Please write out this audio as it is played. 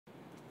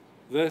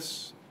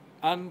this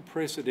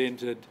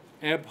unprecedented,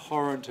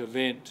 abhorrent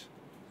event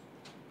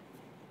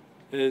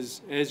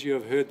is, as you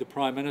have heard the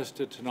Prime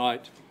Minister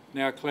tonight,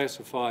 now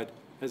classified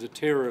as a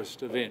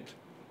terrorist event.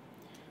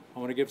 I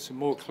want to give some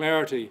more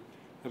clarity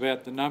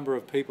about the number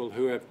of people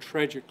who have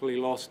tragically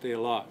lost their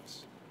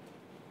lives.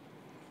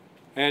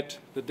 At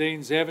the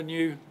Deans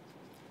Avenue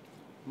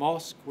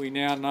Mosque, we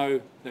now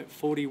know that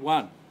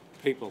 41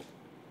 people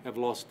have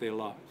lost their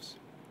lives.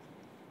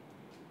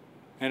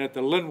 And at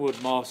the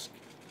Linwood Mosque,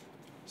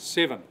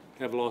 7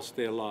 have lost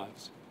their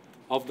lives.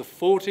 Of the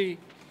 40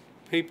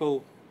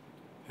 people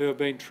who have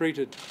been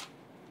treated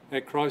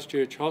at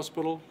Christchurch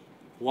Hospital,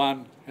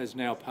 1 has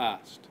now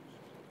passed.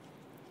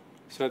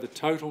 So the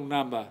total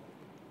number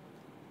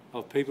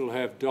of people who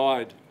have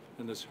died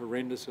in this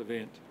horrendous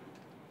event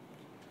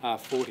are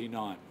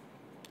 49.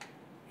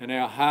 And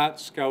our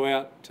hearts go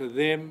out to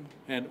them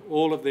and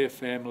all of their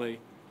family,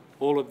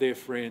 all of their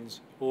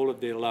friends, all of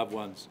their loved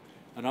ones.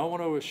 And I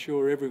want to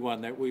assure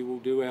everyone that we will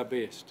do our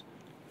best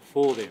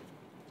for them.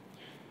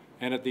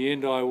 And at the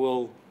end I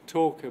will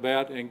talk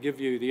about and give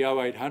you the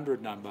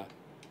 0800 number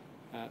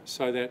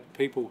so that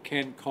people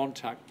can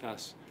contact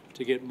us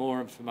to get more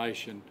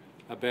information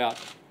about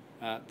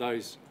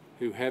those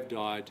who have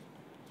died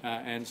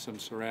and some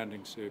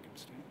surrounding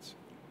circumstance.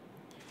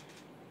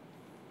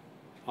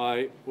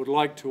 I would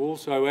like to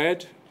also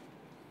add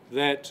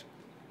that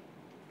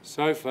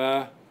so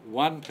far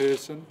 1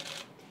 person,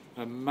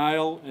 a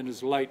male in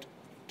his late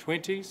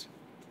 20s,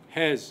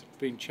 has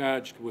been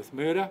charged with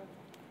murder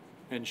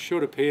and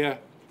should appear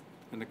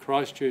in the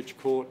Christchurch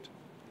court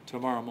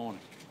tomorrow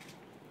morning.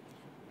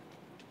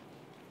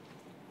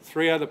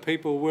 3 other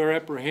people were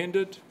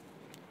apprehended.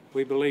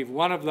 We believe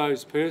one of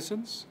those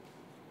persons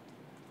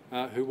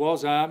who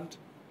was armed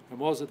and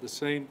was at the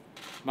scene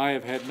may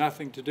have had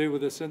nothing to do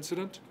with this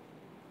incident.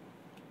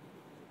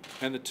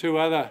 And the 2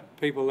 other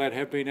people that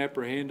have been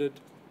apprehended,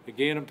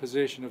 again in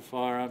possession of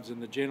firearms in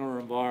the general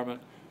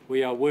environment,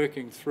 we are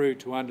working through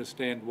to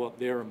understand what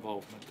their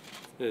involvement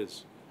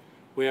is.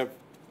 We have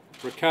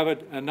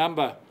recovered a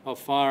number of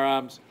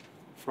firearms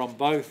from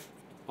both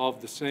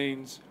of the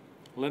scenes,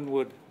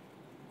 Linwood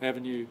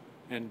Avenue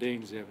and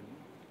Deans Avenue.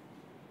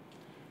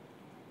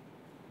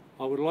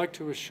 I would like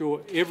to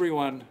assure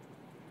everyone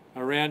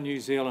around New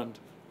Zealand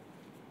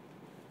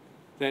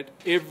that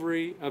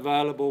every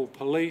available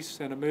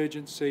police and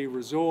emergency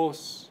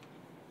resource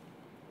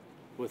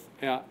with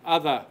our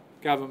other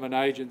government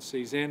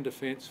agencies and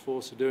Defence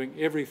Force are doing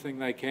everything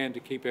they can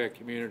to keep our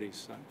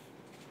communities safe.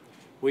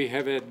 We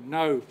have had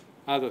no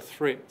other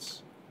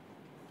threats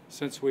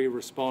since we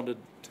responded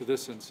to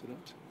this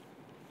incident.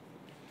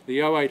 The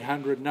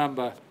 0800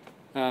 number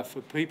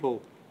for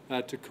people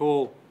to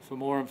call for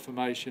more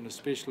information,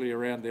 especially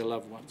around their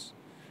loved ones.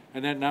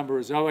 And that number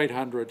is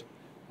 0800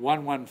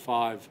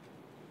 115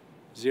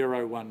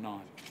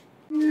 019.